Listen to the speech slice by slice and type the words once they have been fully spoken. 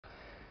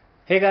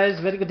Hey guys,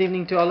 very good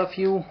evening to all of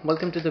you.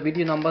 Welcome to the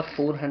video number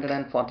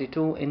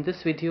 442. In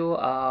this video,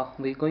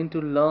 we're going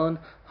to learn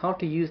how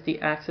to use the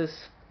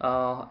access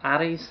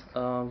arrays,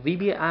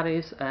 VBA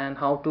arrays, and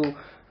how to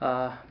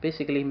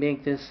basically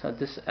make this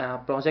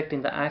project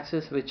in the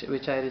access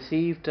which I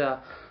received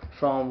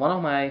from one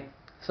of my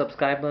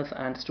subscribers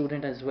and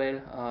student as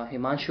well,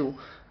 Himanshu.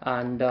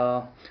 And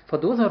for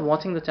those who are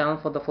watching the channel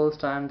for the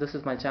first time, this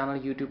is my channel,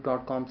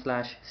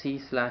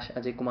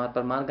 youtube.com/c/Ajay Kumar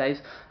Parmar,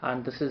 guys,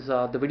 and this is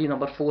the video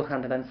number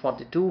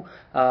 442.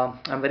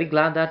 I'm very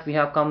glad that we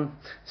have come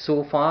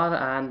so far,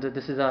 and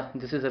this is a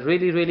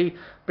really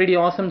pretty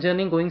awesome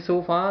journey going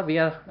so far. We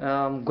are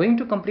going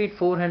to complete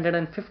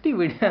 450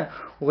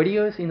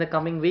 videos in the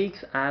coming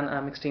weeks, and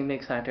I'm extremely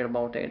excited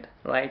about it.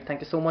 Right? Thank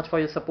you so much for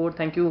your support.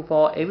 Thank you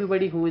for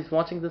everybody who is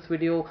watching this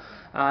video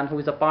and who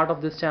is a part of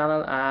this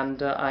channel,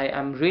 and I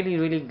am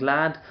really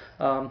glad.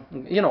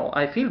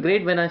 I feel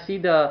great when I see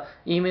the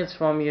emails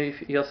from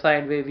your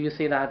side where you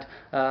say that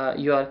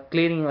you are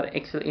clearing your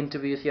Excel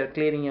interviews, you are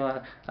clearing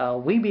your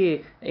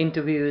VBA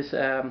interviews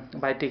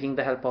by taking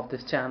the help of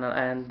this channel,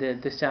 and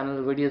this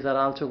channel videos are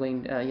also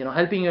going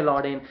helping you a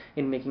lot in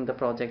making the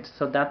project.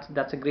 So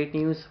that's a great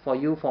news for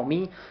you, for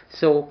me.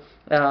 So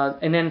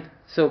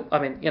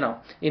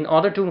in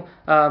order to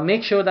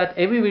make sure that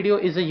every video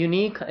is a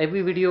unique,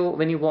 every video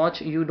when you watch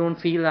you don't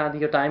feel that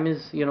your time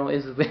is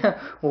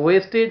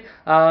wasted,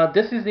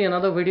 this is the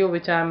another video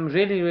which I'm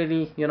really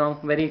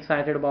very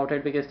excited about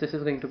it, because this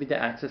is going to be the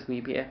Access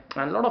VBA,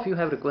 and a lot of you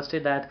have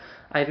requested that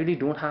I really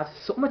don't have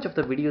so much of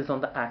the videos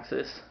on the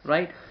Access,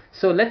 right?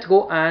 So let's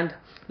go and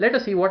let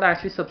us see what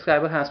actually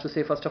subscriber has to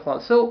say first of all.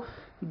 So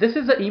this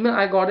is the email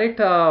I got it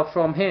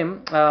from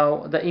him.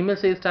 The email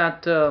says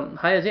that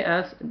hi Ajay,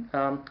 as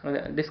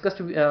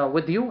discussed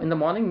with you in the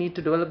morning, need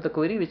to develop the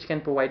query which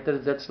can provide the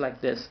results like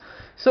this.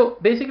 So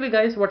basically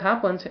guys, what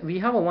happens, we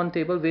have a one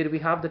table where we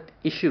have the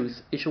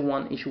issues, issue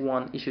 1, issue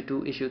 1, issue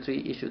 2, issue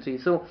 3, issue 3.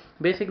 So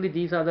basically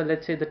these are the,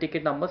 let's say, the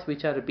ticket numbers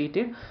which are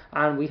repeated,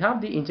 and we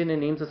have the engineer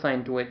names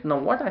assigned to it. Now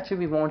what actually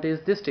we want is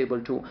this table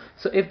too.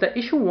 So if the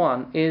issue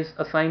 1 is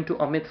assigned to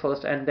Amit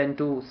first, and then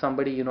to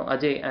somebody,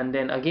 Ajay, and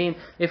then again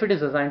if it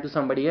is assigned to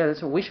somebody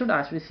else, we should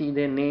actually see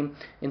their name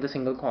in the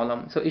single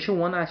column. So issue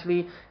 1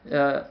 actually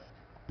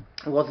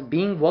was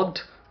being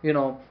worked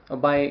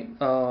by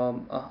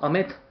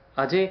Amit,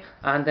 Ajay,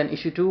 and then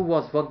issue 2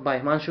 was worked by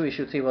Himanshu,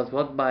 issue 3 was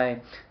worked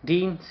by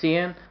Dean,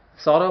 CN,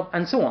 Saurabh,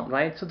 and so on,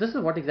 right? So this is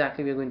what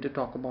exactly we're going to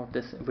talk about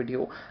this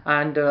video.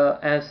 And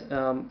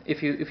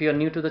if you are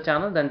new to the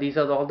channel, then these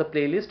are all the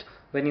playlists.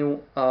 When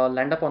you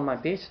land up on my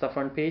page, the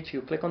front page,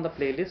 you click on the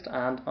playlist,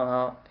 and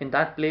in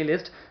that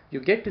playlist you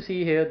get to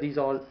see here these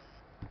all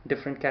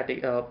different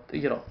category,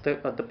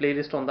 the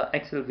playlist on the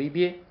Excel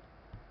VBA,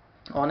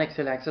 on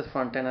Excel Access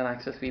Front End and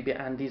Access VBA,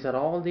 and these are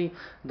all the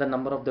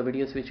number of the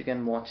videos which you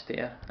can watch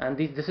there, and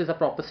this is a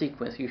proper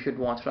sequence you should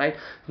watch. Right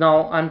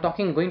now I'm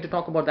going to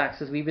talk about the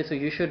Access VBA, so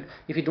you should,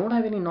 if you don't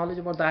have any knowledge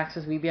about the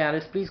Access VBA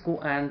arrays, please go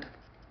and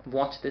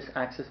watch this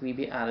Access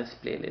VBA arrays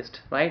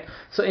playlist, right?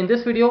 So in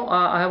this video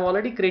I have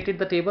already created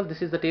the table.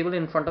 This is the table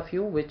in front of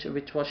you which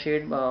was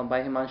shared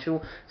by Himanshu.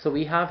 So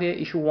we have here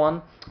issue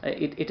 1,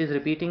 it is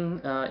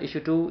repeating, issue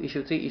 2,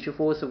 issue 3, issue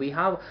 4. So we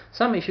have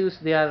some issues,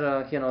 they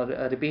are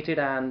repeated,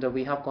 and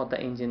we have got the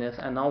engineers,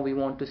 and now we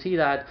want to see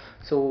that.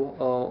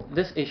 So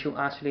this issue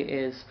actually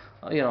is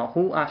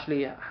who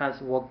actually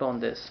has worked on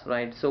this,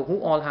 right? So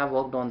who all have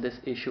worked on this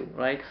issue,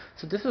 right?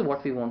 So this is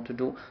what we want to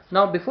do.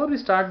 Now before we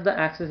start the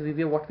Access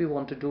VBA, what we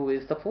want to do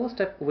is, the first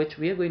step which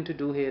we are going to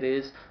do here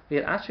is, we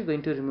are actually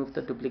going to remove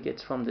the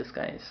duplicates from this,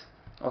 guys.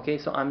 Okay,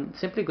 so I'm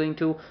simply going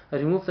to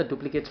remove the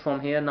duplicates from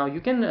here. Now you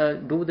can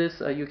do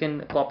this, you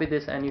can copy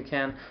this, and you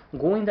can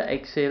go in the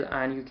Excel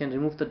and you can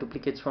remove the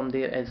duplicates from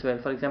there as well.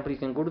 For example, you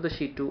can go to the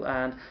sheet 2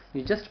 and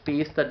you just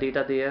paste the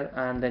data there,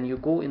 and then you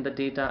go in the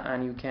data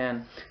and you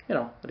can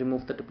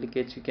remove the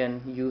duplicates. You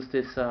can use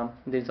this,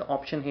 there's an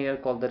option here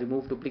called the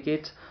remove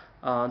duplicates.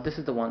 This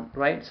is the one,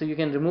 right? So you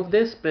can remove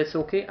this, press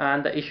OK,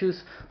 and the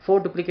issues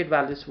 4 duplicate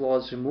values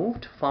was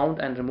removed, found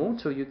and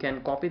removed. So you can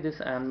copy this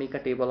and make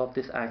a table of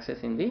this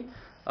Access in the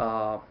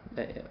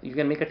you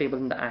can make a table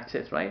in the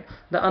Access, right?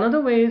 The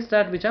another way is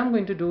that, which I'm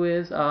going to do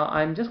is,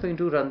 I'm just going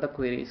to run the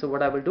query. So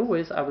what I will do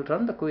is, I will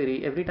run the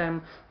query every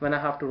time when I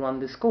have to run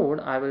this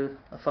code. I will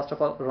first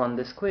of all run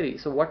this query.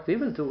 So what we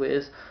will do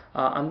is,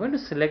 I'm going to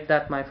select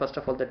that first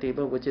of all the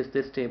table, which is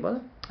this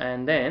table,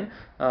 and then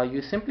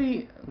you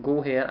simply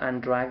go here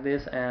and drag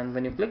this, and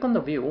when you click on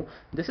the view,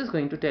 this is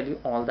going to tell you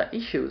all the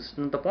issues.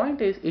 And the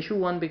point is issue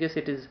 1, because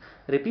it is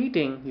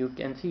repeating, you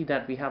can see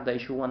that we have the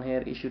issue 1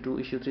 here, issue 2,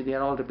 issue 3, they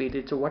are all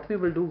repeated. So what we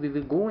will do, we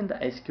will go in the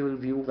SQL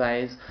view,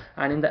 guys,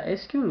 and in the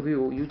SQL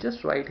view you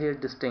just write here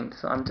distinct.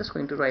 So I'm just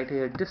going to write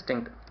here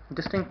distinct.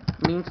 Distinct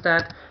means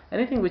that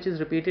anything which is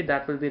repeated,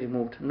 that will be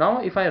removed.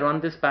 Now if I run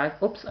this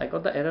back, oops, I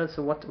got the error.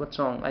 So what's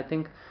wrong? I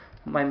think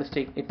my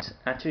mistake, it's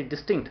actually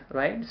distinct,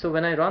 right? So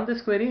when I run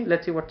this query,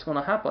 let's see what's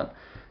gonna happen.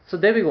 So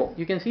there we go.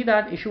 You can see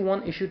that issue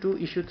 1, issue 2,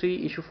 issue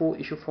 3, issue 4,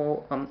 issue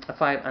 4,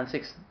 5 and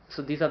 6.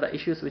 So these are the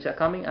issues which are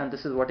coming, and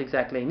this is what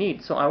exactly I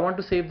need. So I want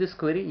to save this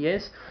query,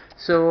 yes.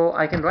 So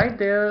I can write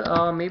there,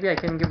 maybe I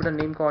can give it a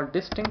name called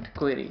distinct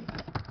query.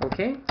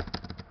 Okay.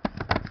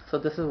 So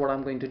this is what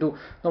I'm going to do.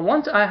 Now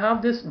once I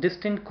have this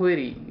distinct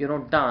query,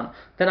 done,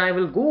 then I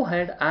will go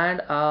ahead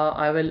and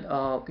I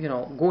will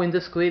go in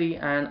this query,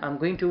 and I'm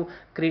going to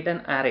create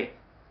an array.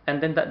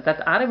 And then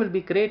that array will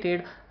be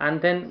created, and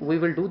then we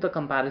will do the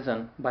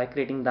comparison by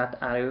creating that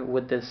array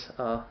with this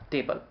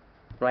table,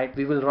 right?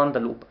 We will run the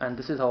loop, and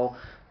this is how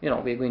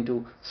we're going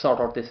to sort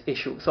out this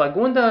issue. So I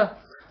go in the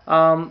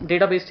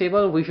database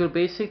table, Visual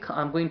Basic.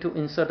 I'm going to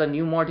insert a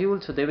new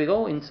module. So there we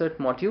go, insert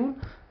module,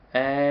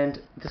 and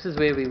this is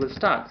where we will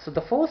start. So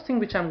the first thing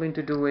which I'm going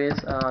to do is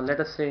let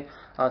us say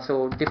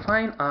so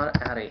define our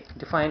array,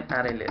 define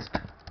array list.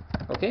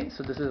 Okay,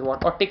 so this is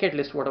what, or ticket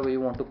list, whatever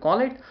you want to call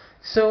it.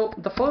 So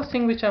the first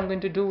thing which I'm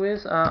going to do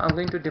is I'm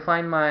going to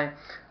define my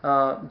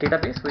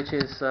database, which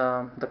is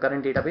the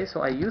current database.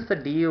 So I use the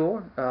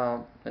DO.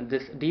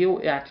 This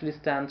DO actually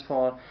stands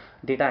for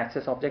Data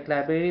Access Object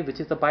Library, which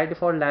is the by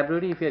default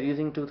library if you are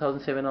using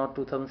 2007 or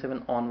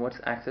 2007 onwards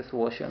access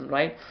version,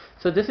 right?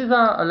 So this is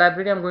a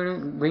library I'm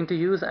going to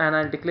use, and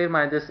I'll declare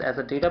this as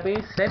a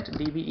database. Set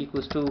db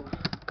equals to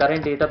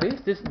current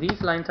database.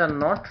 These lines are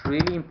not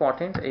really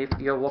important if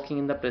you're working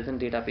in the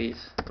present database,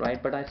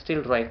 right? But I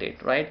still write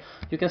it, right?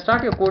 You can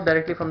start your code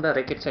directly from the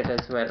record set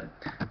as well.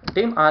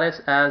 Dim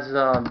rs as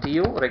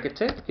do record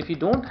set. If you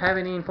don't have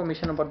any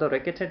information about the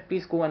record set,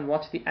 please go and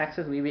watch the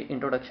Access VBA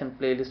introduction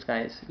playlist,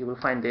 guys. You will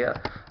find there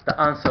the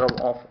answer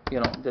of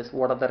this,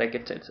 what are the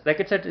record sets.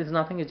 Record set is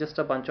nothing, it's just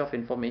a bunch of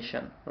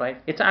information,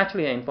 right? It's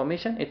actually an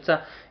information. It's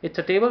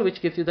a table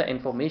which gives you the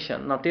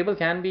information. Now table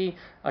can be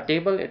a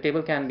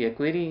table can be a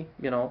query,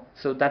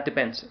 so that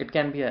depends. It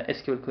can be a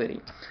SQL query.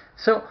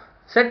 So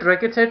set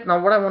record set.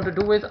 Now what I want to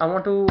do is I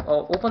want to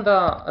open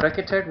the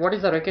record set. What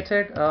is the record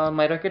set?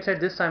 My record set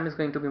this time is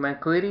going to be my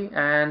query,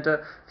 and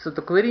so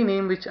the query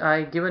name which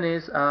I given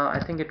is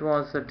I think it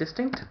was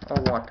distinct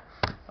or what?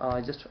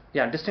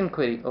 Distinct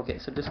query. Okay,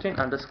 so distinct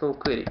underscore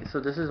query. So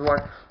this is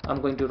what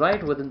I'm going to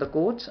write within the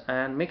quotes,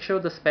 and make sure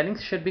the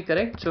spellings should be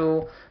correct.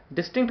 So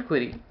distinct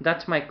query,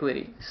 that's my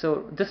query.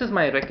 So this is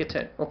my record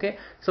set. Okay,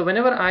 so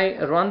whenever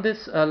I run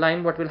this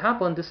line, what will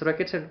happen, this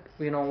record set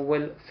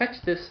will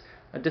fetch this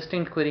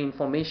distinct query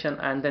information,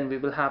 and then we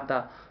will have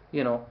the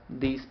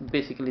these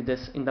basically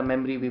this in the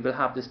memory, we will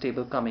have this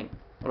table coming,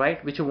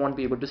 right, which you won't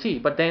be able to see.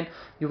 But then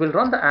you will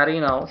run the array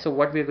now. So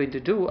what we're going to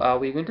do,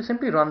 we're going to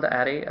simply run the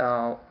array,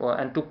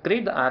 and to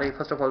create the array,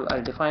 first of all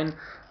I'll define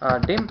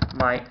dim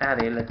my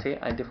array. Let's say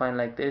I define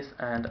like this,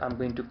 and I'm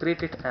going to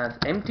create it as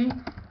empty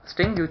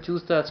string. You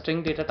choose the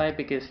string data type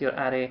because your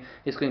array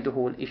is going to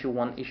hold issue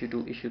 1, issue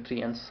 2, issue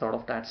 3 and sort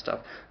of that stuff.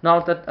 Now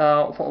that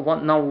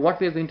now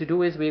what we're going to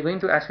do is we're going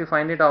to actually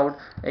find it out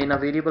in a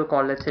variable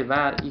called, let's say,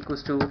 var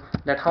equals to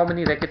that how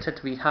many record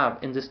sets we have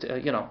in this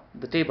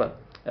the table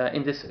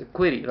in this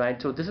query,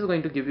 right? So this is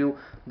going to give you,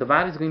 the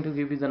var is going to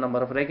give you the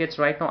number of records.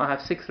 Right now I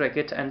have 6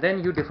 records, and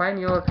then you define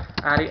your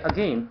array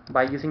again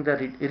by using the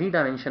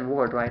redimension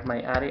word, right,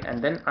 my array,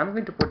 and then I'm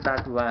going to put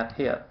that var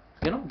here.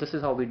 This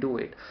is how we do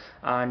it,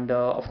 and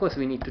of course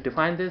we need to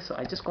define this. So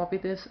I just copy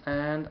this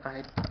and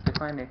I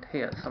define it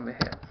here, somewhere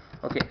here,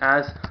 okay,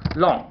 as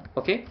long.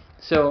 Okay,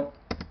 so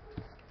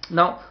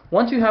now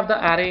once you have the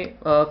array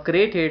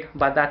created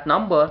by that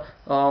number,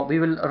 we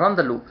will run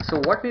the loop.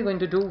 So what we're going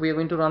to do, we're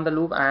going to run the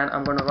loop, and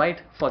I'm going to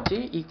write for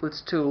j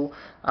equals to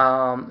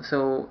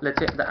so let's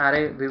say the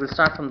array, we will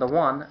start from the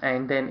 1,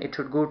 and then it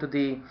should go to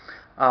the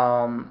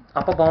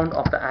upper bound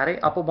of the array.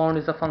 Upper bound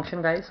is a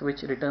function, guys,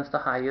 which returns the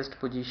highest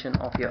position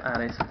of your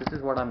array. So this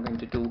is what I'm going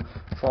to do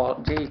for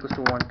j equals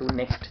to 1 to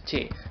next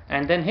j,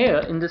 and then here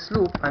in this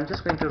loop I'm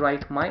just going to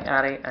write my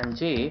array and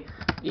j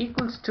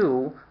equals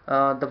to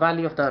the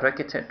value of the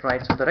record set,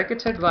 right? So the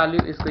record set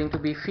value is going to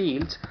be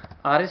fields,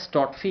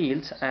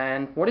 rs.fields,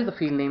 and what is the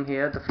field name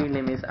here? The field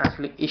name is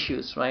actually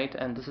issues, right?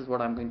 And this is what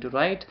I'm going to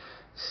write.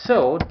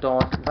 So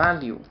dot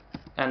value,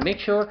 and make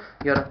sure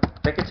your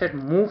record set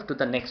move to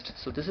the next.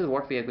 So this is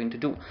what we are going to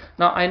do.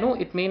 Now I know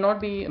it may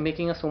not be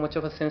making so much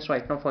of a sense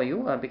right now for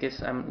you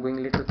because I'm going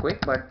a little quick,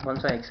 but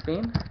once I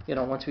explain,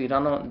 once we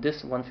run on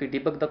this, once we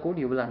debug the code,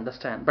 you will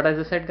understand. But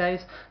as I said,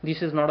 guys,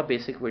 this is not a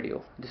basic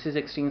video. This is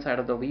extreme side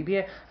of the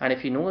VBA, and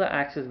if you know the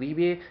Access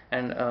VBA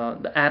and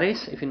the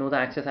arrays, if you know the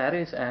Access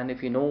arrays, and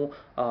if you know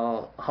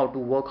how to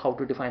work, how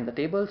to define the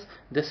tables,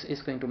 this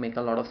is going to make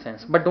a lot of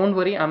sense. But don't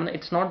worry,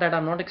 it's not that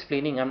I'm not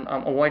explaining, I'm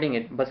avoiding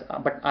it, but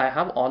I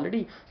have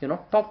already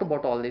talked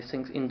about all these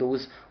things in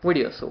those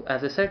videos. So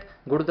as I said,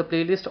 go to the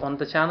playlist on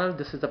the channel.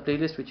 This is the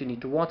playlist which you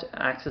need to watch: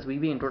 Access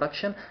VBA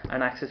introduction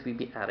and Access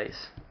VBA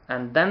arrays,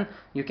 and then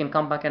you can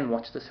come back and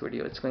watch this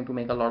video. It's going to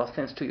make a lot of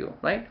sense to you,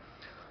 right?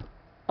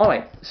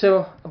 Alright,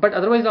 so but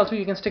otherwise also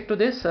you can stick to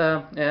this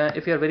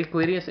if you are very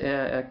curious,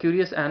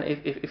 and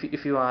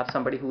if you are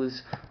somebody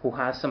who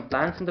has some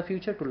plans in the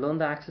future to learn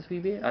the Access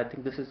VBA. I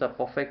think this is a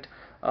perfect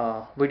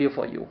video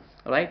for you.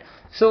 Right,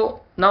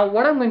 so now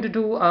what I'm going to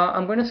do,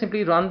 I'm going to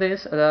simply run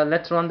this.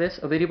 Let's run this.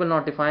 A variable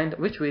not defined.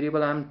 Which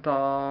variable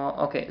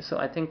okay, so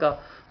I think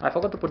I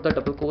forgot to put the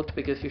double quotes,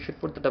 because you should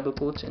put the double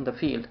quotes in the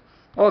field.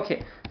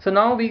 Okay, so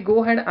now we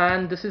go ahead,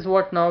 and this is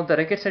what now the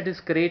record set is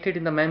created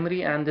in the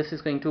memory, and this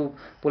is going to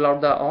pull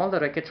out all the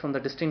records from the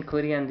distinct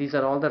query, and these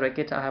are all the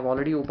records. I have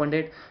already opened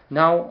it.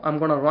 Now I'm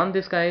going to run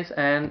this, guys,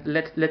 and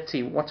let's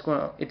see what's going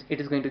to it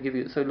is going to give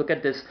you. So look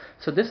at this.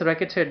 So this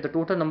record set, the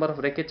total number of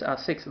records are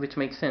 6, which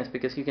makes sense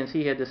because you can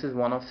see here this is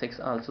 1 of 6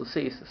 also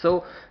says.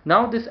 So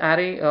now this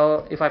array,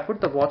 if I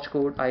put the watch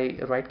code, I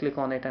right click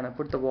on it and I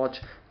put the watch,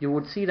 you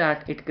would see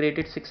that it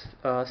created 6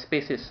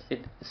 spaces.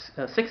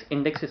 6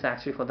 indexes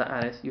actually for the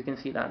array. You can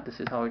see that this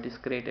is how it is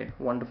created.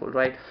 Wonderful,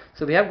 right?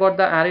 So we have got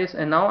the arrays,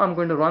 and now I'm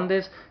going to run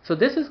this. So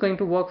this is going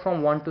to work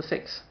from 1 to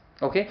 6.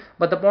 Okay,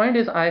 but the point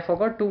is, I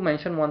forgot to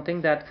mention one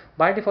thing, that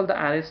by default the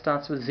array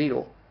starts with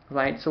 0,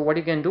 right? So what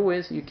you can do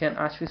is you can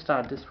actually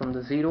start this from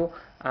the 0,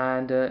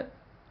 and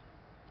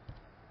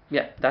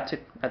yeah, that's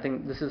it. I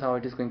think this is how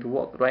it is going to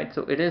work, right?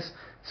 So it is.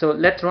 So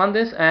let's run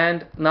this,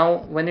 and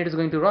now when it is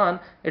going to run,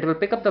 it will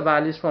pick up the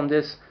values from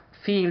this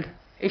field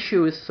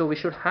issues. So we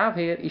should have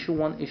here issue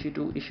 1, issue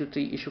 2, issue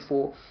 3, issue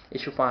 4,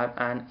 issue 5,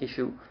 and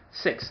issue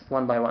 6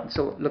 one by one.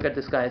 So look at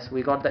this, guys.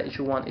 We got the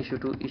issue 1, issue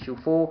 2, issue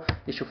 4,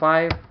 issue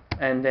 5,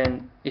 and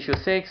then issue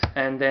 6,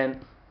 and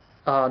then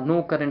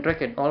no current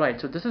record.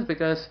 Alright, so this is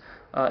because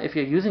if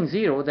you're using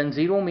 0, then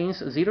 0 means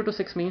 0 to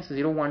 6 means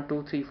 0, 1,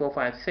 2, 3, 4,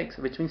 5, 6,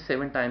 which means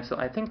 7 times. So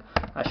I think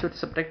I should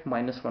subtract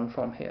 -1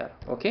 from here.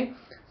 Okay,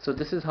 so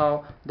this is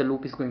how the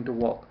loop is going to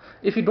work.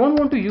 If you don't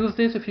want to use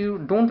this, if you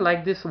don't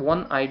like this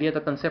one idea,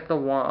 the concept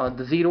of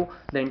the 0,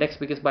 the index,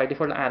 because by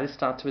default array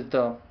starts with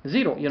the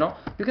 0, you know,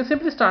 you can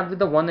simply start with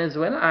the 1 as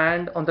well,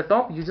 and on the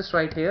top you just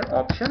write here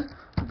option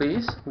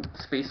base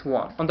space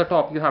 1. On the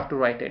top you have to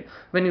write it.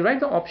 When you write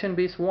the option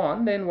base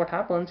 1, then what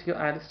happens, your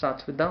array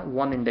starts with the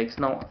 1 index.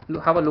 Now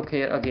have a look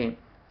here again.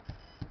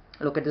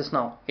 Look at this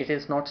now. It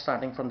is not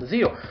starting from the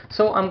 0.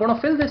 So I'm going to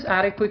fill this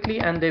array quickly,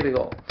 and there we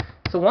go.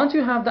 So once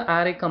you have the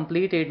array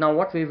completed, now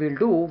what we will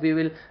do, we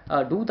will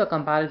do the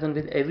comparison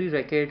with every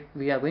record.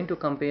 We are going to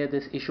compare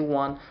this issue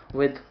 1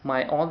 with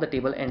all the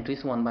table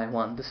entries one by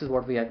one. This is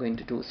what we are going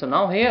to do. So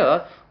now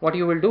here what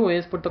you will do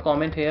is put the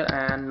comment here,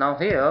 and now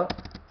here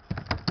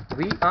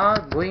we are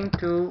going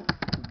to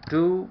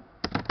do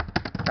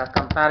the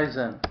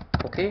comparison.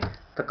 Okay,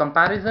 the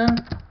comparison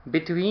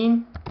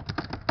between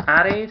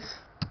arrays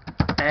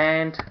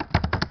and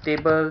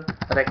table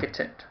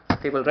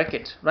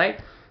records,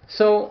 right?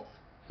 So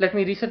let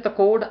me reset the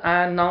code,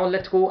 and now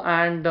let's go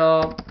and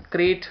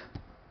create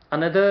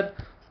another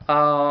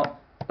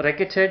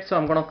record set. So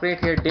I'm going to create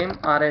here dim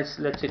rs,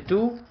 let's say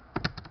 2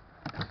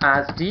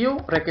 as do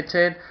record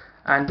set,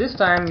 and this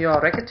time your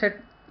record set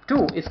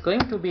 2 is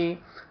going to be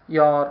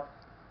your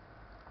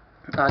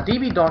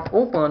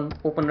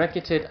db.open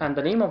record set, and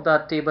the name of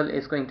that table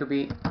is going to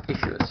be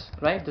issues,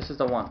 right? This is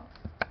the one.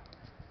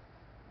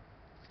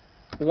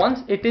 Once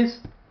it is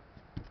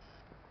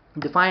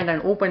defined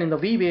and open in the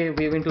VBA,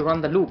 we are going to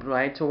run the loop,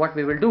 right? So what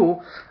we will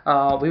do,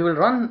 we will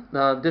run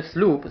this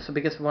loop. So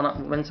because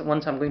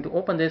once I'm going to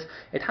open this,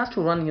 it has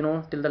to run, you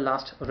know, till the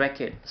last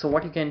record. So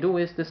what you can do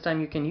is this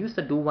time you can use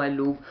the do while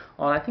loop,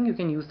 or I think you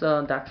can use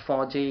that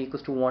for j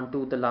equals to 1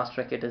 to the last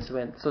record as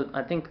well. So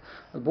I think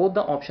both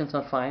the options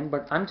are fine,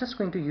 but I'm just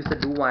going to use the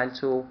do while.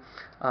 So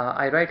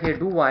I write here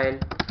do while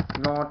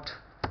not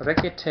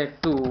record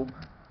set to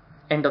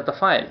end of the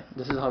file.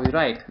 This is how we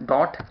write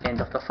dot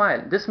end of the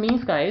file. This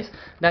means, guys,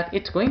 that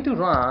it's going to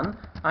run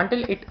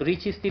until it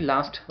reaches the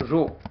last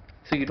row.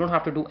 So you don't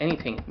have to do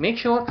anything. Make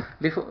sure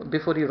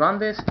before you run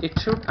this, it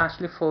should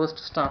actually first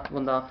start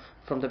from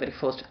the very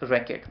first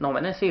record. Now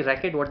when I say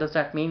record, what does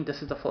that mean?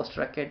 This is the first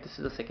record, this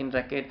is the second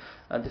record,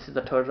 this is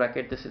the third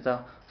record, this is the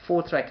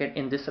fourth record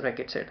in this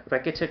record set.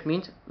 Record set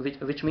means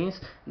which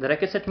means the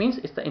record set means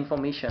it's the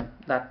information,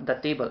 that the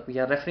table. We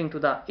are referring to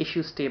the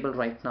issues table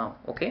right now.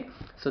 Okay,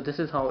 so this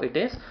is how it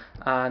is.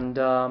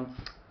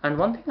 And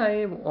one thing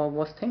I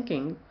was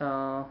thinking,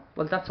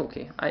 well, that's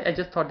okay. I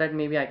just thought that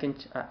maybe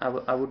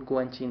I would go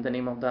and change the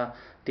name of the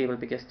table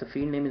because the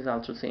field name is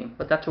also same,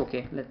 but that's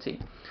okay. Let's see.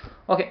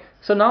 Okay,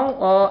 so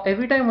now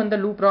every time when the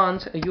loop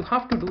runs, you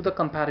have to do the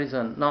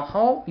comparison. Now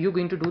how you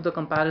going to do the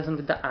comparison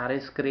with the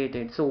arrays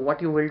created? So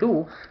what you will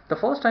do, the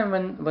first time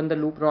when the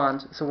loop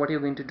runs, so what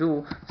you're going to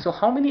do, so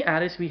how many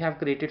arrays we have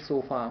created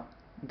so far?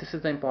 This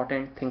is the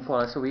important thing for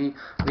us. So we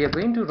are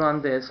going to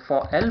run this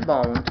for L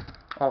bound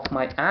of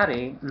my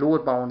array, lower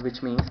bound,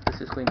 which means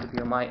this is going to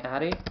be my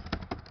array.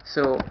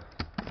 So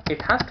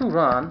it has to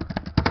run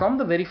from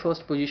the very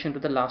first position to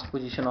the last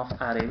position of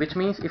array, which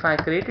means if I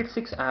created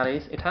 6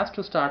 arrays, it has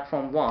to start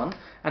from 1,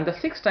 and the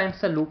 6 times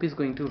the loop is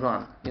going to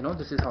run. You know,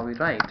 this is how we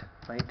write,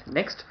 right?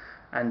 Next,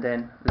 and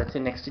then let's say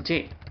next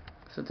j.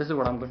 So this is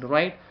what I'm going to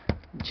write,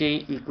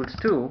 j equals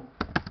to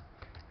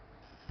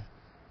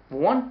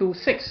 1 to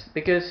 6,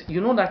 because you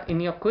know that in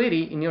your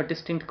query, in your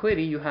distinct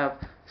query, you have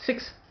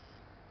 6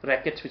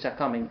 records which are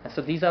coming.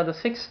 So these are the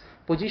 6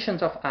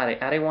 positions of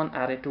array 1,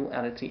 array 2,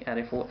 array 3,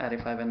 array 4, array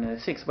 5, and array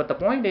 6. But the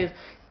point is,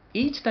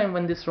 each time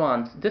when this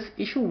runs, this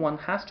issue1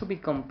 has to be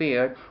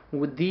compared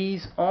with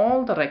these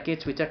all the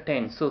records which are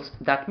 10. So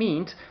that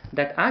means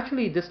that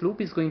actually this loop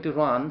is going to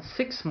run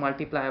 6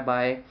 multiplied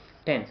by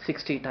 10,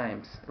 60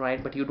 times,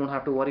 right? But you don't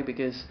have to worry,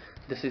 because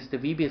this is the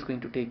VBA is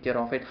going to take care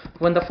of it.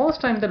 When the first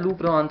time the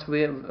loop runs,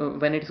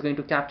 when it is going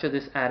to capture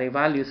this array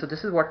value, so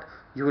this is what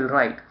you will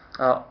write.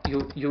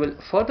 You will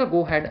further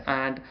go ahead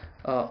and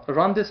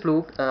run this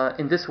loop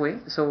in this way.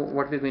 So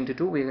what we're going to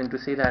do, we're going to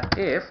say that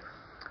if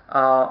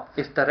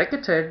the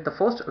record set, the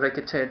first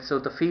record set, so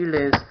the field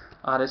is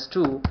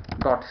rs2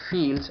 dot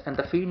fields, and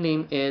the field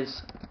name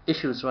is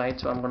issues, right?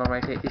 So I'm going to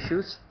write here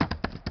issues.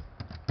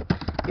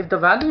 If the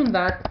value in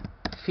that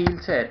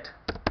field set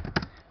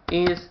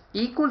is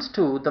equals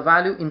to the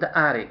value in the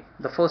array,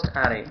 the first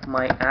array,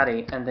 my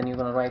array, and then you're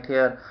going to write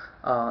here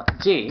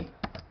j,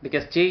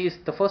 because j is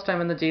the first time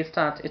when the j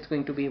starts, it's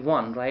going to be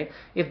 1, right?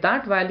 If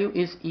that value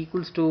is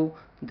equals to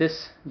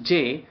this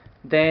j,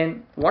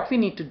 then what we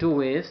need to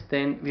do is,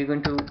 then we're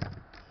going to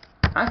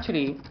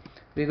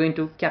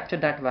capture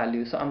that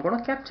value. So I'm going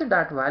to capture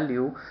that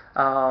value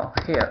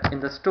here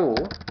in the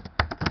store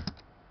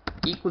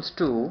equals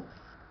to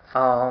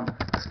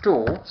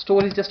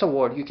store is just a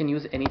word, you can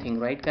use anything,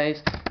 right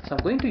guys? So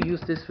I'm going to use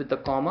this with the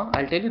comma.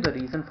 I'll tell you the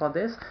reason for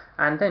this,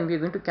 and then we're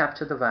going to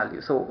capture the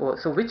value. So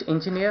which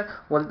engineer?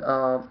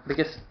 Well,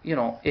 because you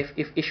know, if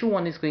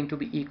issue1 is going to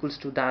be equals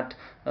to that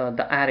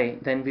the array,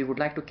 then we would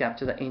like to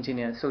capture the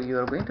engineer. So you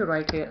are going to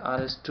write here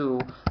rs2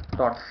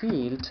 dot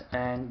field,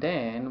 and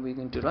then we're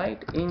going to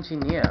write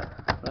engineer,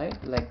 right,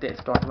 like this,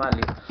 dot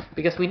value,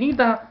 because we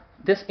need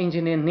this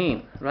engineer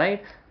name,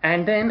 right?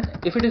 And then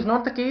if it is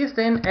not the case,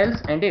 then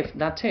else and if,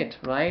 that's it,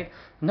 right?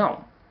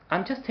 Now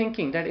I'm just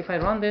thinking that if I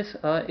run this,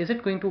 is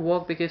it going to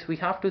work? Because we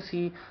have to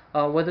see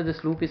whether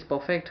this loop is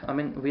perfect. I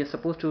mean, we are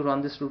supposed to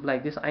run this loop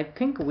like this. I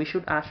think we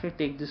should actually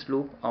take this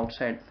loop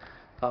outside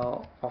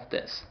of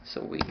this.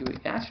 So we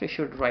actually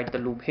should write the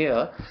loop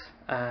here,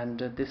 and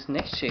this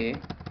next j,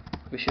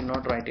 we should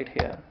not write it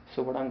here.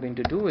 So what I'm going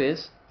to do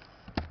is,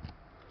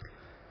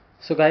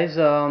 so guys,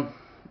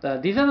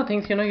 these are the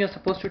things, you know, you're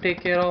supposed to take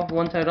care of.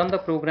 Once I run the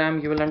program,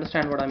 you will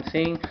understand what I'm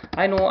saying.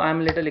 I know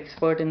I'm a little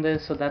expert in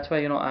this, so that's why,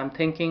 you know, I'm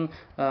thinking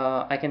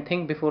I can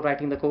think before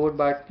writing the code,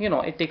 but you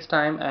know, it takes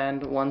time,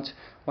 and once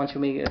you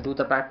may do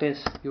the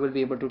practice, you will be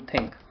able to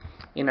think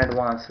in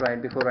advance,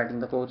 right, before writing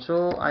the code.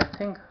 So I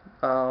think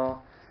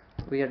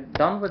we are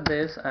done with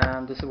this,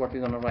 and this is what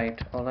we're going to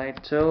write. All right,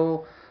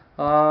 so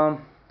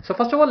so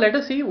first of all, let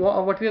us see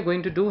what we are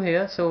going to do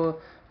here. So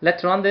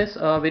let's run this.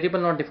 Variable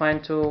not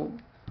defined, so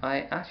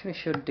I actually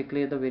should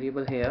declare the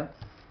variable here.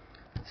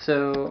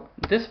 So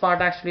this part,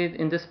 actually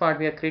in this part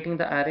we are creating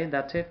the array,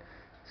 that's it.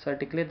 So I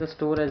declare the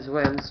store as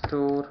well,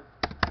 store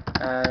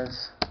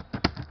as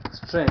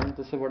string.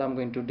 This is what I'm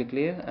going to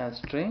declare as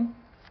string.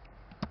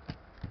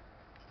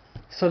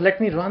 So let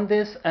me run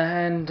this,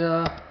 and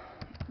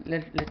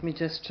let me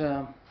just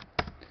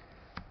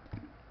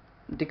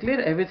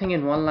declare everything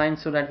in one line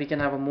so that we can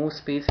have a more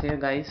space here,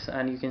 guys,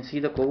 and you can see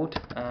the code,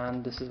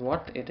 and this is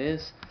what it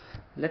is.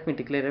 Let me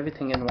declare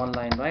everything in one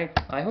line, right?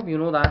 I hope you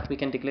know that we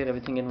can declare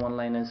everything in one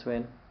line as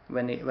well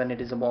when it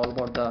is all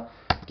about the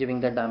giving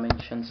the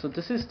dimension. So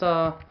this is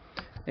the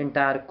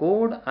entire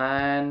code,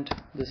 and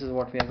this is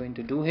what we are going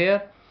to do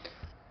here.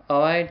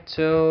 All right,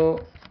 so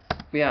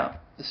yeah,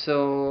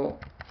 so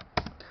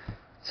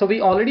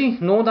we already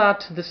know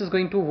that this is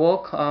going to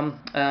work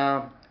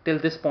till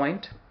this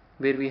point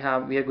where we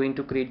are going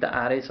to create the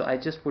array. So I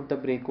just put the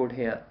break code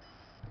here.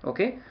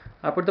 Okay,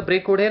 I put the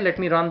break code here. Let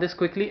me run this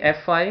quickly,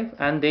 F5,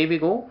 and there we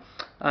go.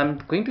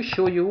 I'm going to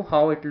show you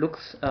how it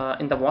looks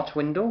in the watch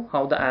window,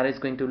 how the array is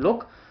going to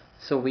look.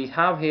 So we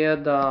have here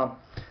the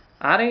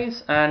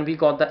arrays, and we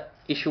got the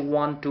issue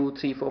 1, 2,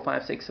 3, 4,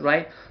 5, 6,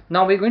 right?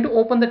 Now we're going to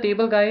open the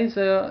table, guys.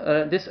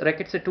 This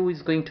record set 2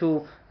 is going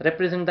to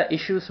represent the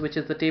issues, which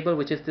is the table,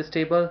 which is this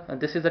table, and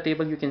this is the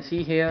table you can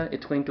see here.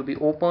 It's going to be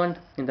opened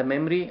in the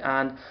memory,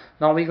 and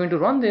now we're going to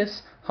run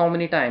this how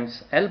many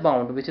times? L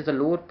bound, which is the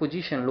lower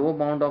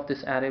bound of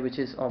this array, which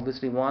is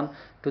obviously 1,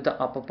 to the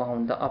upper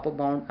bound. The upper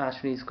bound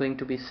actually is going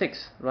to be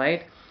 6,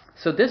 right?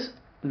 So this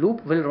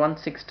loop will run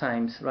 6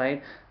 times,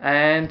 right?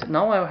 And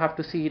now I have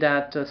to see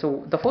that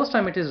so the first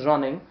time it is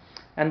running,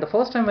 and the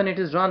first time when it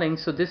is running,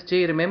 so this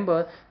j,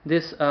 remember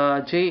this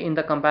j in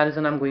the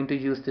comparison, I'm going to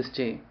use this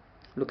j.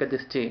 Look at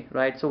this j,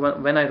 right? So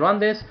when I run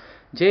this,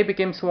 j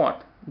becomes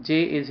what?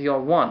 J is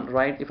your 1,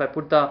 right? If I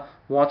put the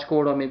watch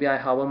code, or maybe I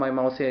hover my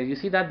mouse here, you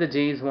see that the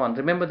j is 1.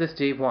 Remember this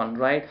j 1,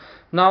 right?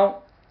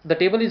 Now the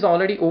table is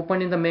already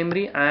opened in the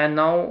memory, and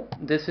now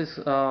this is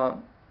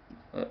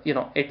you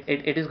know,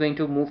 it is going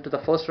to move to the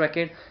first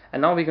record,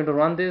 and now we're going to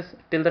run this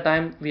till the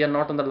time we are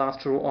not on the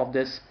last row of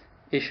this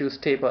issues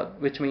table,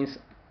 which means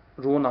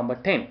row number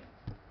 10.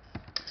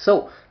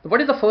 So what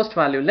is the first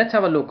value? Let's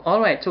have a look.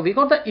 All right, so we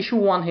got the issue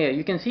 1 here.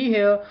 You can see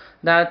here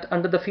that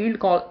under the field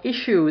called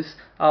issues,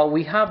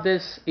 we have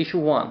this issue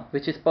 1,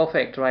 which is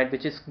perfect, right,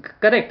 which is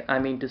correct, I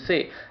mean to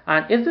say.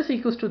 And is this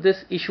equals to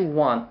this issue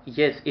 1?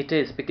 Yes, it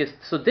is, because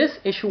so this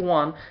issue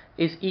 1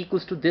 is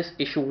equals to this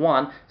issue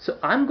 1. So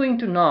I'm going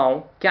to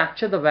now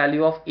capture the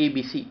value of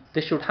ABC.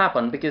 This should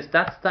happen because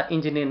that's the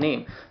engineer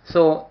name,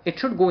 so it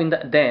should go in the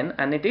then,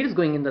 and it is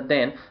going in the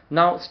then.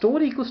 Now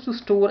store equals to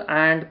store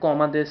and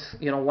comma this,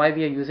 why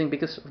we are using,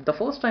 because the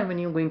first time when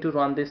you're going to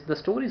run this, the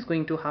store is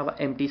going to have an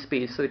empty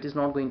space, so it is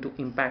not going to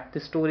impact.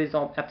 This store is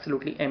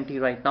absolutely empty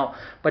right now,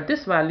 but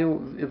this value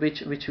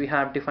which we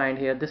have defined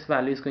here, this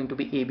value is going to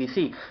be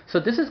ABC. So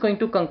this is going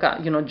to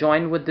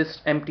join with this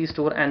empty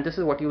store, and this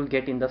is what you will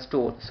get in the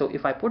store. So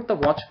if I put the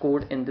watch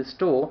code in the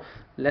store,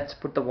 let's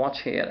put the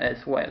watch here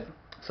as well.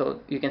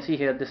 So you can see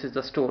here, this is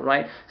the store,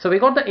 right? So we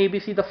got the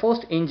ABC, the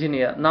first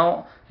engineer.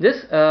 Now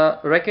this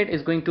record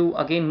is going to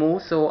again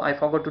move, so I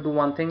forgot to do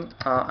one thing.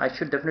 I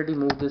should definitely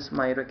move this,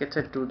 my record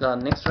set to the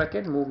next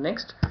record, move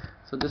next.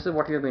 So this is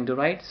what we are going to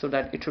write, so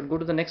that it should go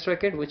to the next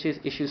record, which is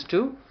issues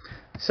 2.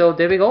 So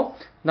there we go.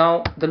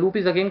 Now the loop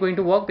is again going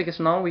to work, because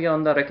now we are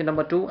on the record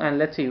number 2, and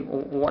let's see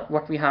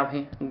what we have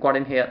got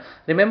in here.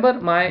 Remember,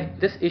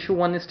 this issue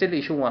 1 is still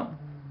issue 1,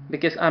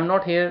 because I'm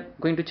not here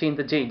going to change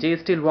the J. J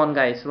is still 1,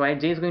 guys, right?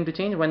 J is going to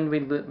change when we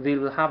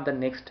will have the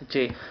next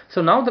J.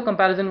 So now the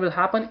comparison will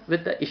happen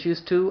with the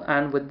issues 2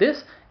 and with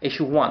this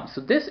issue 1.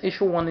 So this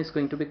issue 1 is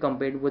going to be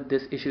compared with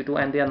this issue 2,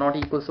 and they are not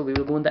equal, so we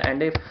will go in the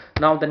end if.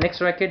 Now the next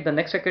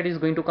record is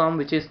going to come,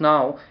 which is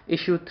now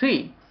issue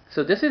 3.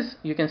 So this is,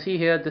 you can see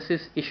here, this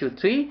is issue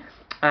 3,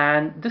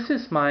 and this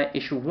is my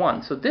issue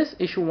 1. So this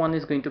issue 1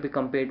 is going to be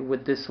compared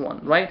with this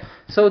one, right?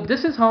 So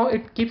this is how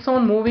it keeps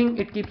on moving,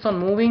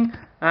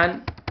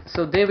 and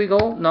so there we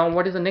go. Now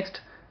what is the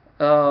next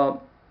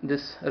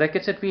this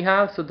record set we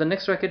have? So the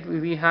next record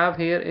we have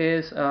here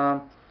is,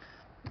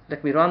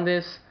 let me run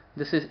this.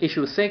 This is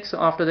issue 6.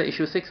 So after the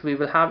issue 6 we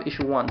will have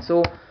issue 1.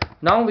 So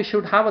now we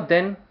should have a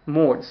then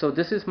mode. So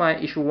this is my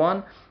issue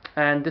 1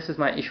 and this is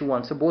my issue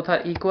 1. So both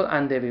are equal,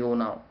 and there we go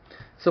now.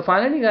 So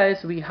finally,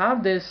 guys, we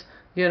have this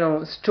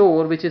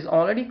store which is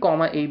already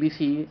comma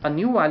ABC. A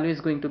new value is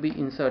going to be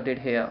inserted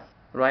here,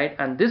 right?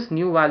 And this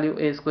new value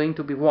is going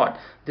to be what?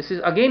 This is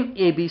again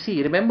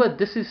ABC. Remember,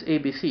 this is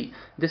ABC.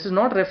 This is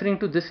not referring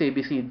to this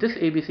ABC. This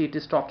ABC it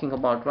is talking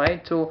about,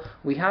 right? So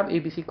we have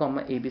ABC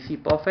comma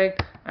ABC,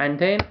 perfect. And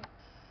then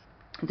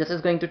this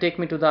is going to take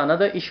me to the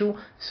another issue.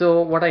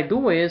 So what I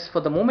do is, for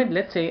the moment,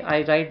 let's say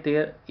I write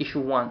there issue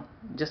 1,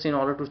 just in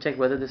order to check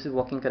whether this is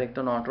working correct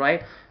or not,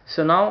 right?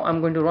 So now I'm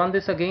going to run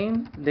this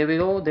again. There we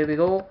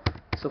go.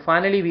 So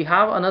finally we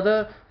have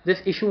this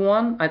issue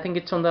 1. I think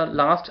it's on the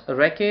last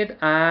record,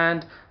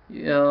 and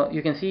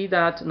you can see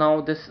that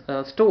now this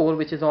store,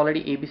 which is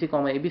already ABC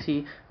comma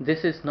ABC,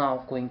 this is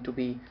now going to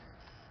be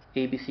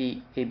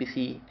ABC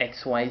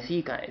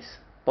XYZ, guys.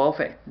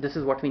 Perfect. This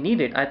is what we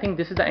needed. I think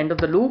this is the end of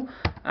the loop,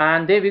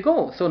 and there we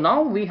go. So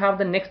now we have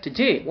the next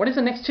J. What is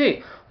the next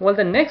J? Well,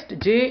 the next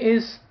J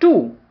is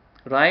 2,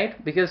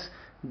 right? Because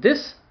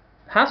this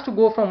has to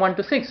go from 1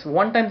 to 6.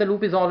 One time the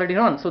loop is already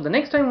run. So the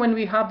next time when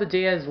we have the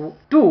J as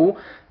 2,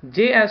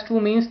 J as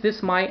 2 means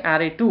this my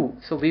array 2.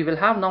 So we will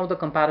have now the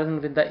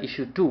comparison with the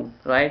issue 2,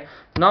 right?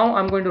 Now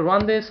I'm going to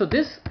run this. So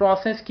this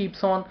process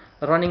keeps on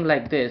running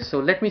like this. So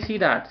let me see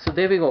that. So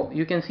there we go.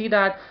 You can see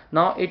that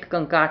now it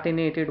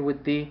concatenated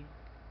with the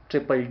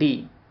triple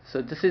D.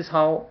 So this is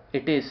how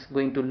it is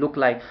going to look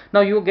like.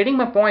 Now you're getting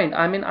my point.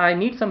 I mean, I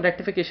need some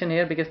rectification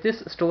here, because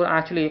this store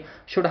actually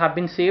should have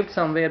been saved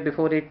somewhere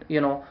before it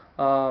it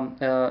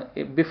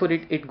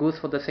goes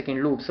for the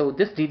second loop. So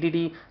this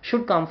DDD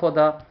should come for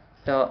the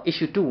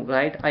issue 2,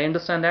 right? I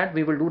understand that,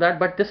 we will do that,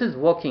 but this is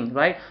working,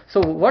 right?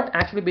 So what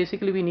actually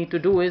basically we need to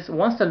do is,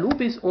 once the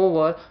loop is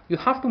over, you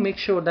have to make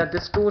sure that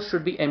the store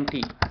should be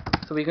empty.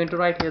 So we're going to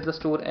write here the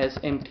store as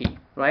empty,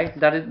 right?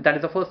 That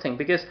is the first thing,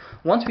 because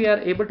once we are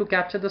able to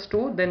capture the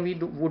store, then we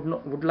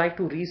would like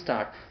to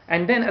restart.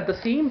 And then at the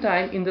same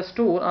time in the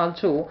store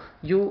also,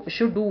 you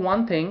should do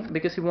one thing,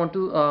 because you want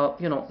to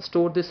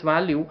store this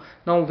value.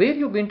 Now where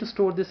you're going to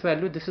store this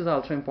value, this is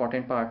also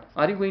important part.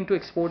 Are you going to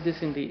export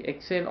this in the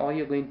Excel, or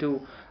you're going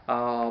to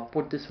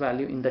put this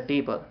value in the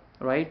table,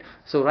 right?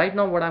 So right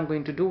now what I'm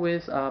going to do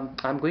is,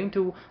 I'm going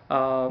to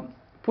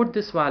put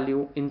this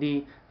value in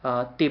the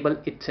table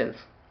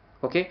itself.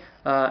 Okay,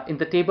 in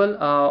the table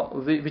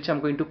which I'm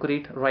going to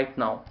create right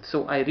now.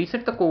 So I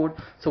reset the code.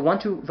 So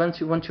once you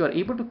are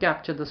able to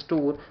capture the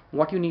store,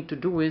 what you need to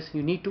do is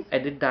you need to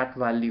edit that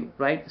value,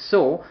 right?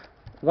 So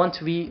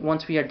once we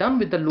are done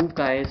with the loop,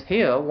 guys,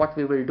 here what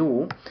we will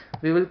do,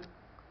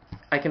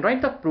 I can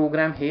write the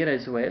program here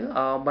as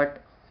well,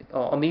 but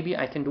or maybe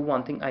I can do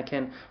one thing. I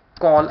can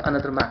call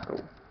another macro.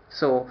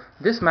 So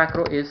this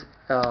macro is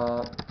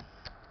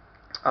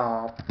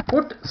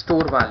put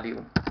store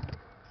value.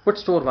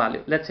 Let's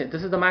say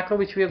this is the macro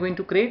which we are going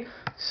to create.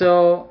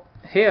 So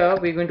here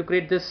we're going to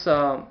create this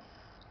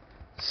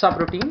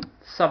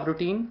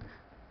subroutine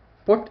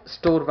put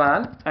store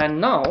val, and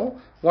now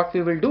what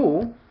we will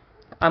do,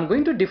 I'm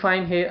going to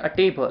define here a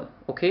table.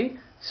 Okay,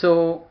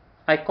 so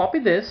I copy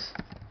this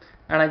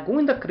and I go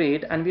in the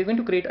create, and we're going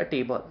to create a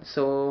table.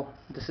 So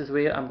this is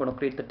where I'm going to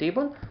create the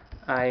table.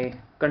 I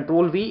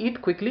control V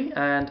it quickly,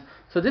 and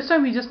so this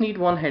time we just need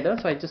one header,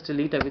 so I just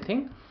delete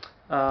everything.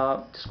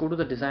 Just go to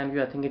the design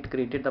view. I think it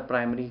created the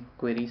primary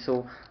query.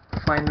 So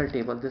final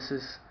table, this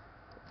is,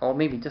 or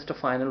maybe just a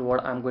final word.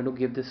 I'm going to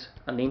give this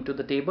a name to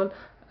the table,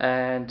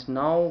 and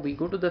now we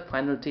go to the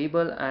final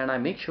table, and I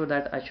make sure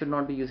that I should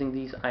not be using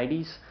these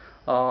IDs.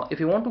 If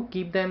you want to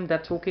keep them,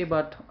 that's okay,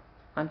 but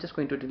I'm just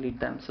going to delete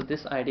them. So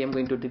this ID, I'm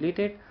going to delete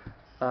it.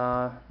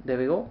 There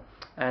we go.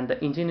 And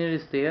the engineer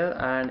is there,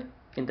 and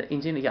in the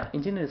engineer, yeah,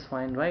 engineer is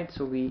fine, right?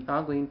 So we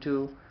are going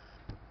to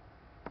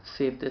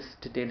save this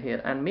detail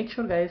here, and make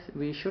sure, guys,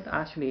 we should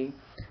actually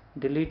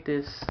delete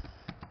this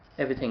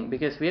everything,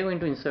 because we are going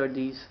to insert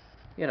these,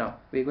 you know,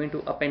 we're going to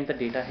append the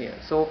data here.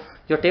 So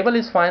your table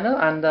is final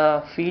and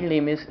the field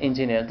name is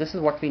engineer. This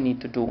is what we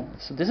need to do.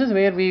 So this is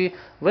where we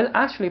will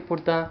actually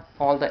put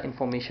all the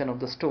information of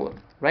the store,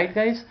 right,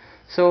 guys?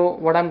 So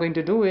what I'm going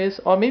to do is,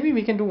 or maybe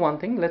we can do one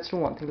thing. Let's do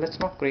one thing. Let's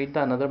not create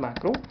another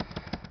macro.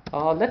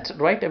 Let's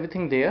write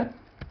everything there.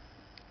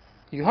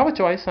 You have a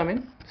choice, I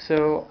mean.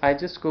 So I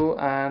just go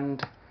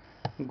and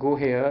go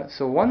here.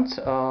 So once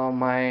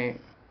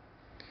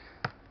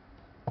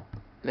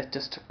let's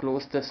just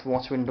close this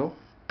watch window,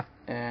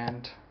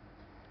 and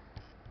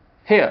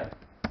here,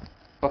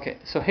 okay,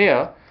 so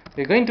here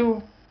we're going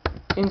to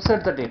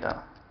insert the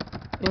data,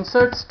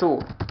 insert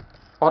store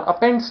or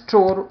append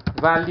store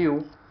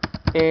value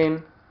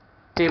in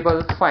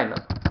table final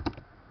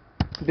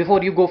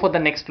before you go for the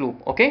next loop.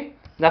 Okay,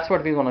 that's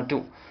what we're gonna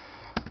do.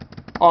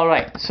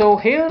 Alright, so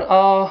here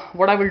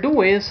what I will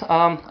do is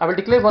I will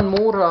declare one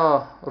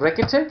more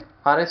record set,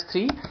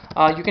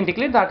 rs3. You can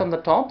declare that on the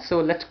top, so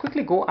let's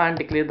quickly go and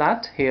declare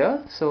that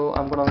here. So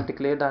I'm going to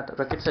declare that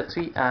record set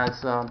 3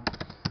 as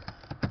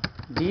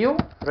do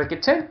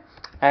record set,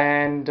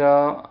 and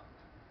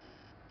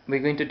we're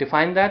going to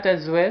define that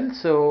as well.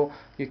 So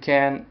you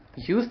can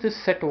use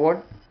this set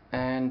word,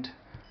 and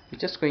we're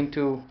just going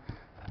to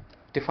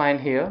define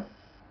here.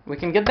 We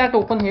can get that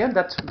open here,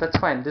 that's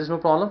fine, there's no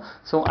problem.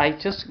 So I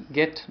just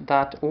get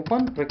that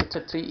open, record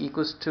set 3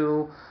 equals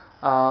to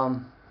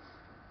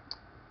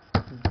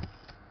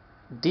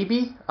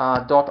db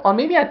dot, or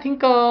maybe I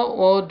think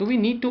or do we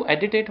need to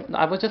edit it?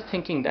 I was just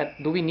thinking that,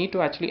 do we need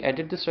to actually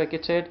edit this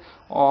record set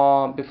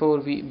before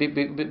we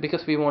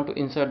because we want to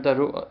insert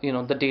the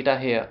the data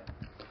here.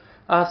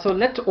 So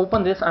let's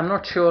open this. I'm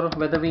not sure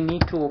whether we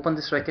need to open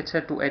this record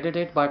set to edit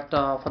it, but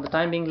for the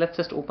time being, let's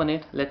just open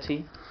it. Let's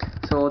see.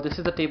 So this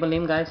is the table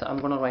name, guys. I'm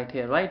gonna write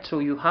here, right? So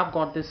you have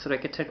got this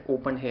record set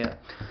open here.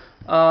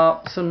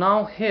 So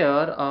now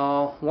here,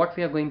 what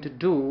we are going to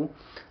do,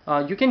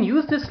 you can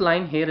use this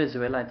line here as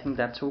well. I think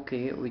that's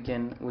okay. We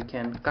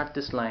can cut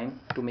this line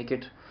to make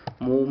it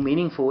more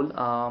meaningful.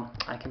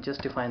 I can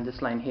just define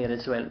this line here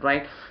as well,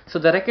 right? So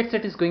the record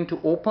set is going to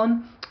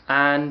open,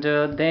 and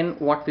then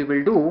what we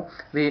will do,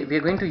 we are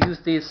going to use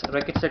this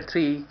record set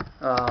 3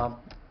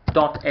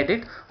 dot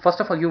edit.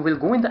 First of all, you will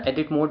go in the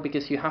edit mode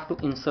because you have to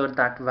insert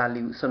that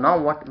value. So now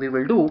what we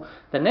will do,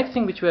 the next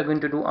thing which we are going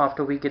to do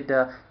after we get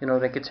the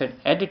record set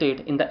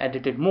edited in the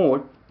edited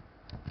mode,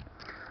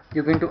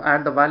 you're going to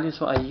add the value.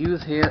 So I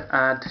use here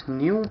add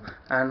new,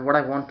 and what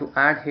I want to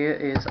add here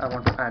is I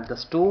want to add the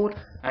store,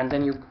 and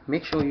then you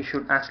make sure you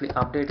should actually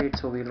update it.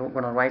 So we're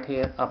going to write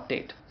here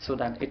update, so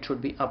that it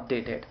should be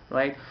updated,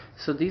 right?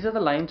 So these are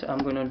the lines I'm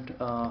going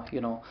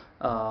to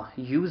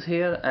use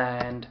here,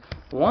 and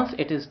once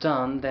it is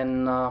done,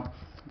 then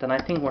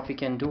I think what we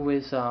can do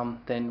is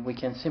then we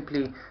can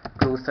simply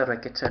close the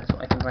record set. So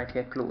I can write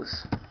here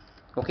close.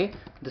 Okay,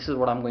 this is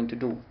what I'm going to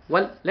do.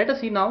 Well, let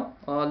us see now.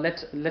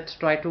 Let's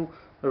try to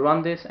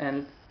run this,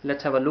 and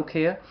let's have a look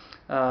here.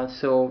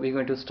 So we're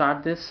going to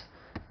start this.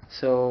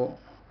 So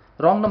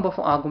wrong number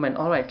for argument.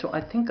 Alright, so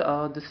I think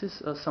this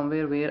is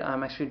somewhere where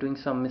I'm actually doing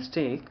some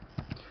mistake.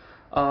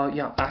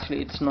 Yeah,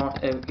 actually it's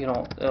not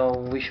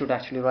we should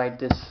actually write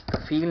the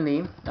field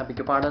name, I beg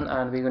your pardon,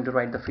 and we're going to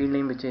write the field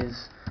name, which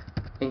is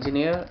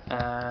engineer,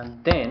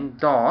 and then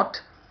dot,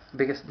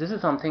 because this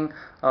is something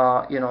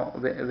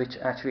which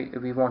actually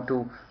we want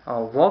to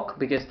work,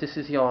 because this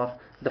is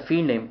the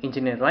field name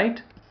engineer, right?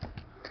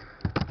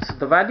 So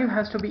the value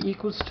has to be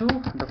equals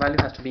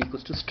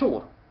to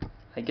store.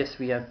 I guess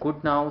we are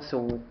good now,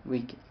 so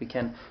we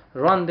can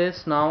run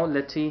this now.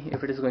 Let's see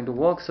if it is going to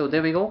work. So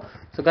there we go.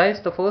 So guys,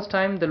 the first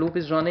time the loop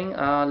is running,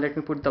 let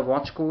me put the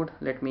watch code,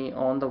 let me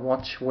on the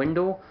watch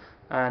window,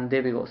 and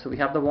there we go. So we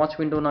have the watch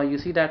window. Now you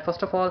see that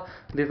first of all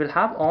we will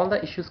have all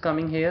the issues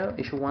coming here,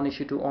 issue 1,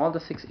 issue 2, all the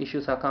 6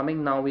 issues are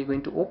coming. Now we're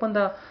going to open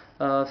the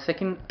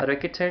second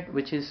record set,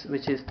 which is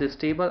this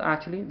table,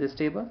 actually this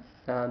table,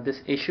 this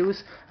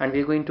issues, and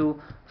we're going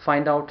to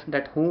find out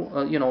that who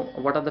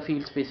what are the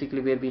fields basically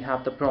where we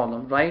have the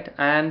problem, right?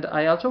 And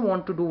I also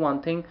want to do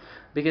one thing,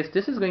 because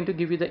this is going to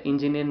give you the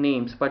engineer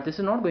names, but this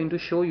is not going to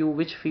show you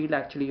which field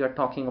actually you're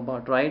talking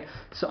about, right?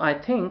 So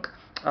I think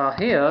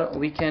here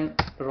we can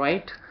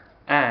write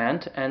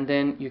and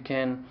then you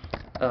can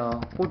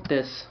put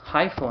this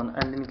hyphen,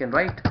 and then you can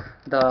write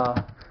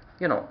the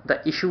you know,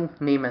 the issue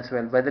name as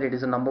well, whether it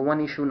is a number 1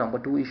 issue, number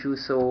 2 issue.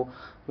 So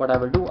what I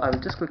will do, I will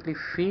just quickly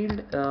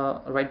field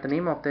write the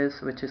name of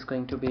this, which is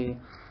going to be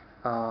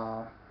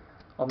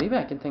or maybe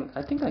I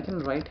think I can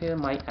write here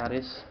my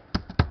arrays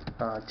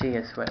j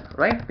as well,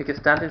 right? Because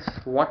that is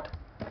what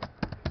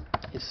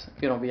is,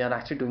 you know, we are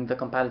actually doing the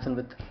comparison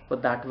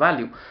with that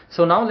value.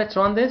 So now let's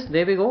run this.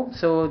 There we go.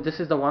 So this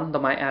is the one, the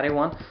my array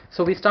one.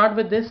 So we start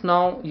with this.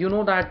 Now you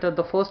know that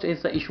the first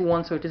is the issue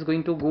one, so it is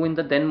going to go in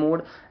the then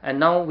mode, and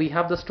now we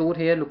have the store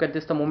here. Look at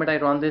this. The moment I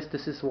run this,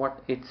 this is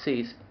what it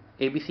says: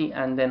 ABC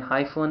and then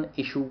hyphen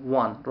issue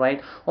 1,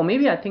 right? Or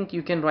maybe I think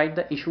you can write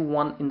the issue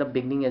 1 in the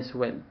beginning as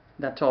well.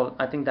 That's all.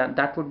 I think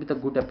that would be the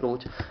good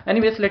approach.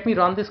 Anyways, let me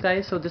run this,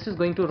 guys. So this is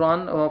going to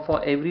run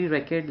for every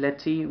record.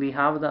 Let's see, we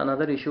have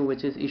another issue,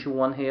 which is issue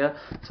 1 here.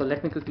 So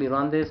let me quickly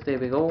run this. There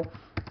we go.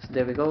 So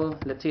there we go.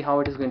 Let's see how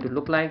it is going to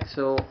look like.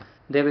 So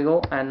there we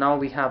go, and now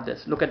we have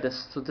this. Look at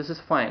this. So this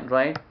is fine,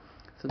 right?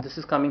 So this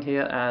is coming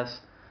here as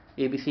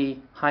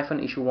ABC hyphen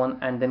issue 1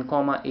 and then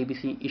comma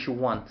ABC issue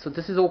 1. So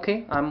this is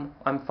okay. I'm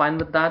fine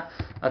with that.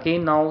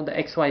 Again, now the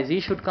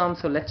XYZ should come.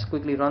 So let's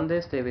quickly run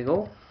this. There we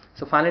go.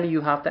 So finally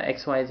you have the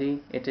XYZ.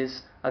 It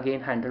is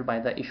again handled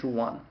by the issue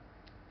 1.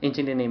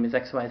 Engineer name is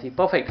XYZ.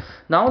 Perfect.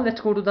 Now let's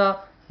go to the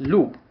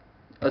loop.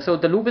 So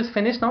the loop is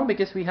finished now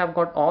because we have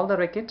got all the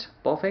records.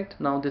 Perfect.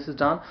 Now this is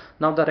done.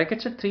 Now the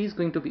record set 3 is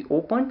going to be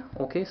opened.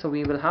 Okay, so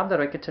we will have the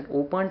record set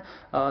opened.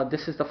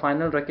 This is the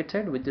final record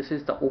set, which this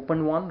is the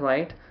open one,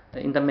 right?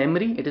 In the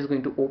memory it is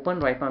going to open.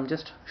 Right now I'm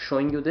just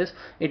showing you this.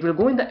 It will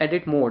go in the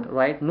edit mode,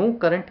 right? No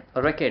current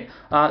record.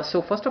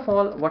 So first of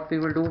all, what we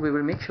will do, we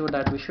will make sure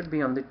that we should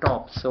be on the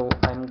top. So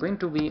I'm going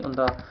to be on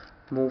the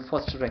move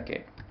first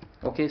record.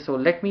 Okay, so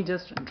let me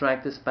just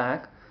drag this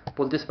back,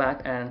 pull this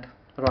back and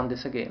run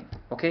this again.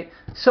 Okay,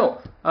 so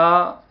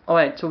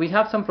alright, so we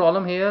have some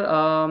problem here.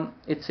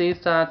 It says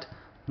that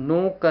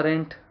no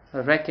current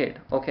record.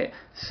 Okay,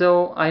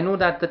 so I know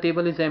that the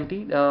table is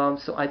empty.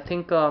 So I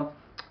think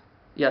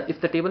yeah,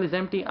 if the table is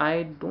empty,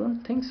 I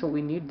don't think so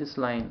we need this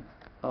line.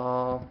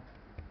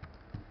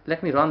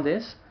 Let me run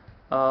this.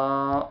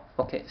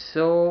 Okay,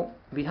 so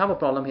we have a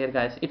problem here,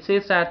 guys. It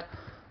says that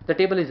the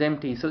table is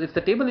empty. So if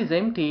the table is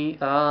empty,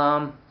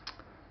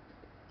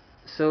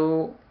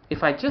 so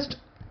if I just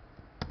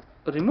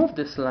remove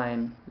this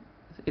line,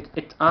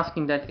 it's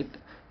asking that it,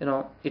 you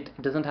know, it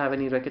doesn't have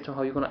any record. So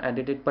how you're going to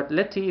edit it? But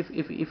let's see if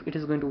it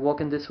is going to work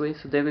in this way.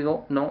 So there we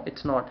go. No,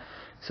 it's not.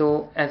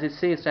 So as it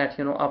says that,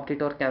 you know,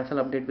 update or cancel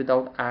update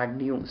without add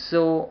new.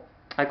 So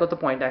I got the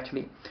point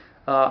actually.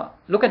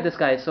 Look at this,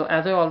 guys. So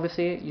as I always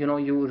say, you know,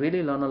 you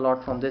really learn a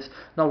lot from this.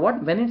 Now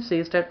when it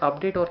says that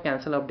update or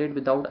cancel update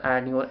without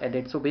add new or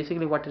edit, so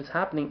basically what is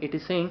happening, it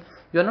is saying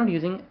you are not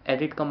using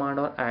edit command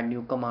or add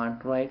new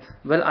command, right?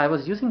 Well, I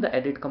was using the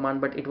edit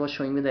command, but it was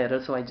showing me the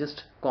error, so I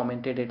just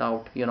commented it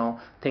out, you know,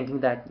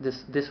 thinking that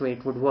this way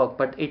it would work.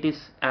 But it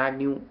is add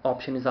new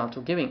option is also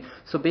giving.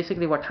 So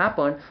basically what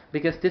happened,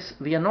 because this,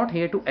 we are not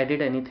here to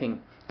edit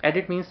anything.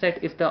 Edit means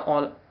that if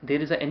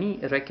there is any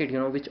record, you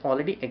know, which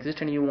already exists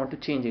and you want to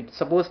change it.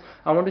 Suppose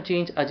I want to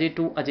change Ajay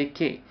to Ajay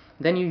K,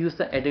 then you use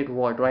the edit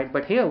word, right?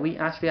 But here we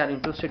actually are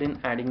interested in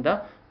adding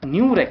the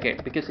new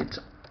record because it's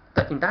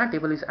the entire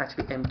table is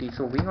actually empty.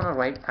 So we're gonna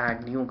write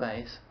add new,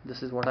 guys.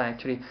 This is what I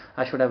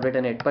should have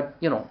written it, but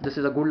you know, this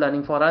is a good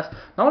learning for us.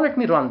 Now let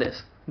me run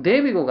this.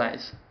 There we go,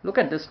 guys. Look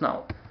at this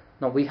now.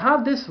 Now we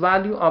have this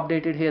value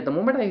updated here. The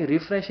moment I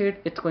refresh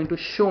it, it's going to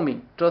show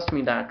me. Trust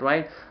me that,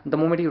 right? The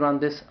moment you run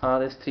this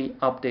RS3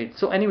 update.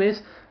 So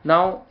anyways,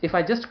 now if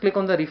I just click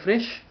on the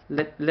refresh,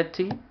 let's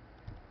see.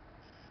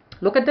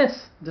 Look at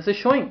this. This is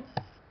showing.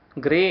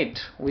 Great,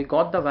 we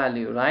got the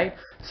value, right?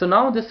 So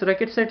now this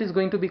record set is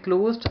going to be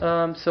closed.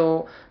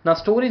 So now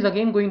store is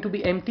again going to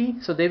be empty.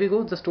 So there we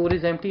go, the store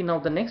is empty. Now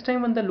the next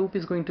time when the loop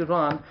is going to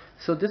run,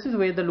 so this is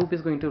where the loop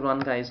is going to run,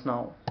 guys.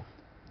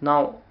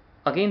 Now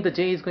again the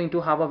j is going to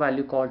have a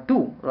value called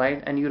 2,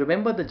 right? And you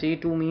remember the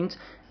j2 means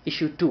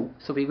issue 2.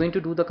 So we're going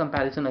to do the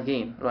comparison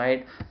again,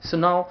 right? So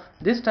now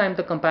this time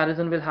the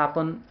comparison will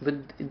happen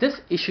with this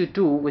issue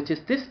 2, which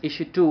is this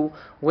issue 2,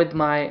 with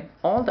my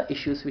all the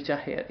issues which are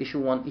here: issue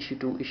 1, issue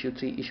 2, issue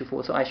 3, issue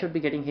 4. So I should be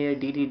getting here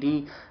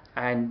DDD,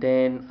 and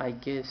then I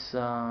guess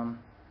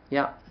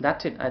yeah,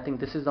 that's it. I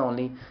think this is the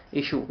only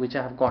issue which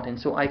I have gotten.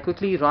 So I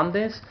quickly run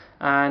this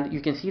and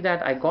you can see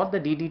that I got the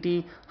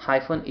DDT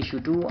hyphen issue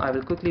 2. I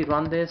will quickly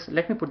run this.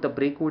 Let me put the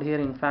break code here.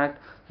 In fact,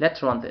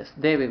 let's run this.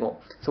 There we go.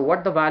 So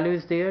what the value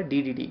is there?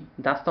 DDT.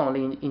 That's the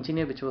only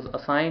engineer which was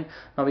assigned.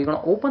 Now we're going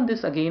to open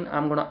this again.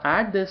 I'm going to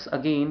add this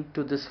again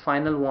to this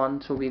final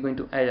one. So we're going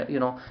to add,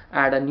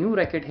 add a new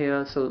record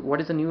here. So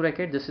what is the new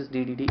record? This is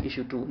DDT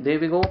issue 2.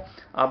 There we go.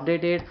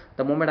 Update it.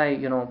 The moment I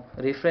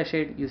refresh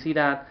it, you see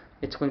that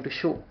it's going to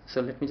show.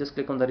 So let me just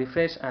click on the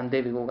refresh, and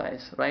there we go,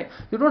 guys. Right,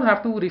 you don't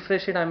have to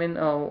refresh it. I mean,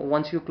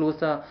 once you close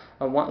the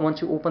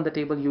once you open the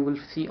table, you will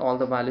see all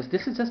the values.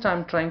 This is just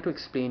I'm trying to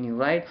explain you,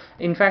 right?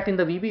 In fact, in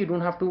the VBA you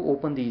don't have to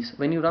open these.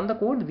 When you run the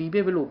code,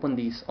 VBA will open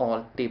these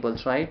all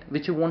tables, right,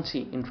 which you won't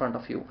see in front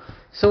of you.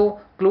 So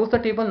close the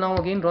table. Now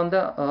again run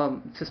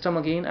the system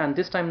again, and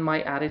this time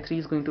my array 3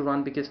 is going to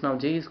run, because now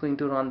J is going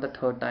to run the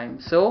third time.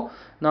 So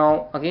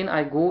now again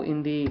I go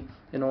in the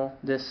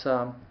this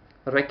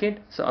record.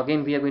 So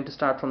again we are going to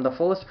start from the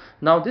first.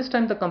 Now this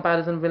time the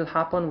comparison will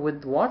happen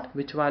with what,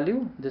 which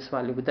value? This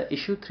value, with the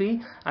issue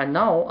 3. And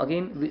now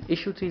again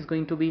issue 3 is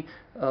going to be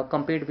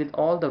compared with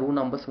all the row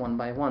numbers one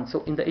by one.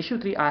 So in the issue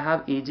 3 I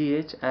have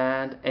AGH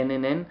and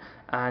NNN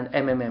and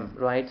MMM,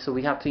 right? So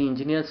we have 3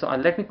 engineers. So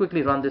let me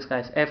quickly run this,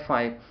 guys.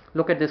 F5.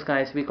 Look at this,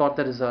 guys. We got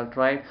the result,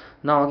 right?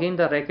 Now again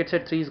the record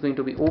set 3 is going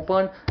to be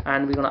open,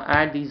 and we're gonna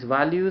add these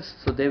values.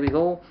 So there we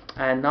go.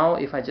 And now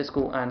if I just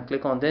go and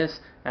click on this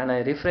and I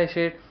refresh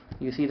it,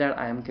 you see that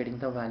I am getting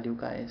the value,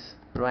 guys,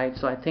 right?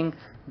 So I think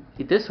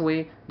this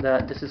way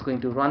this is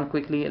going to run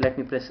quickly. Let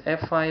me press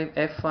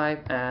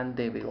F5, and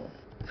there we go,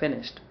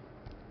 finished,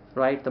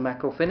 right? The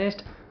macro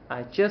finished.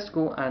 I just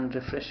go and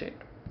refresh it,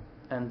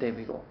 and there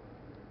we go,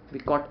 we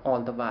got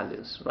all the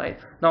values, right?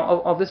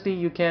 Now obviously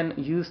you can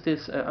use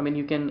this, I mean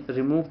you can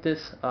remove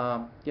this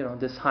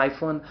this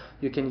hyphen,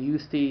 you can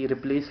use the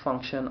replace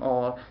function,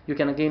 or you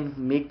can again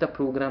make the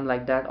program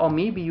like that, or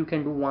maybe you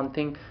can do one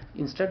thing.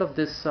 Instead of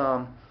this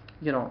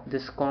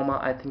this comma,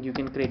 I think you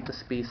can create the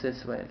space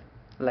as well,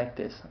 like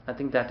this. I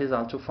think that is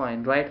also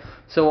fine, right?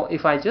 So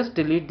if I just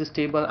delete this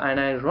table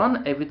and I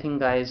run everything,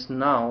 guys,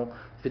 now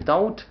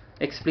without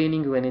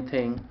explaining you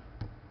anything,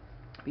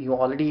 you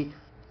already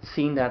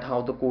seen that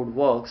how the code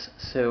works.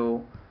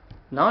 So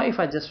now if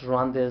I just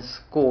run this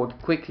code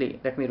quickly,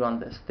 let me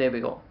run this. There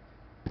we go,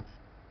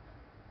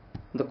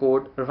 the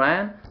code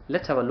ran.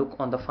 Let's have a look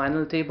on the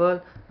final table,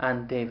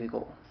 and there we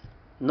go,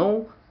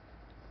 no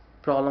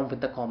problem with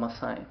the comma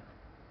sign.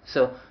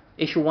 So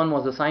issue 1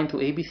 was assigned to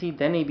ABC,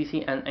 then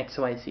ABC, and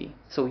XYZ.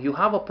 So you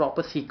have a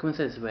proper sequence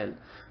as well.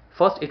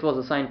 First it was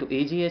assigned to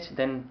AGH,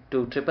 then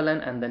to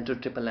NNN, and then to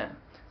NNN.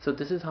 So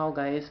this is how,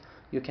 guys,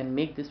 you can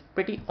make this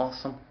pretty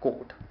awesome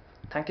code.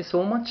 Thank you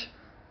so much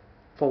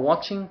for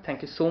watching.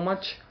 Thank you so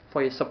much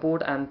for your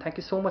support, and thank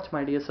you so much,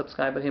 my dear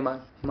subscriber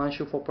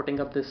Himanshu, for putting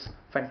up this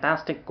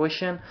fantastic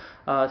question.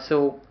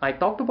 So I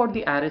talked about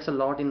the arrays a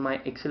lot in my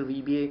Excel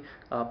VBA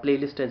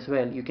playlist as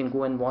well. You can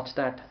go and watch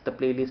that, the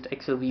playlist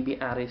Excel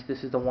VBA arrays.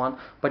 This is the one,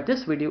 but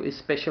this video is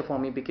special for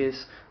me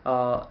because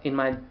in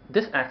my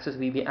this Access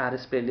VBA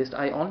arrays playlist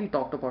I only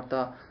talked about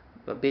the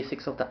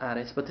basics of the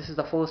arrays, but this is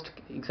the first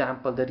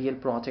example, the real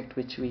project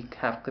which we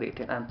have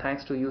created, and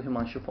thanks to you,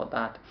 Himanshu, for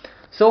that.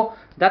 So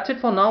that's it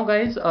for now,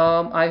 guys.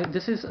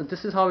 This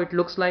is how it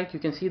looks like. You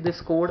can see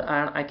this code,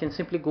 and I can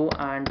simply go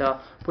and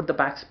put the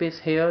backspace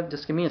here.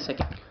 Just give me a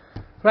second.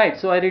 Right,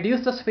 so I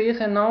reduced the space,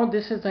 and now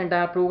this is the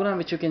entire program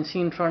which you can see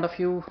in front of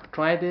you.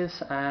 Try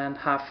this and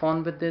have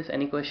fun with this.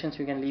 Any questions,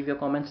 you can leave your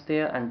comments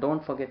there, and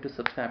don't forget to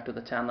subscribe to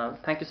the channel.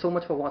 Thank you so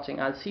much for watching.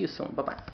 I'll see you soon. Bye bye.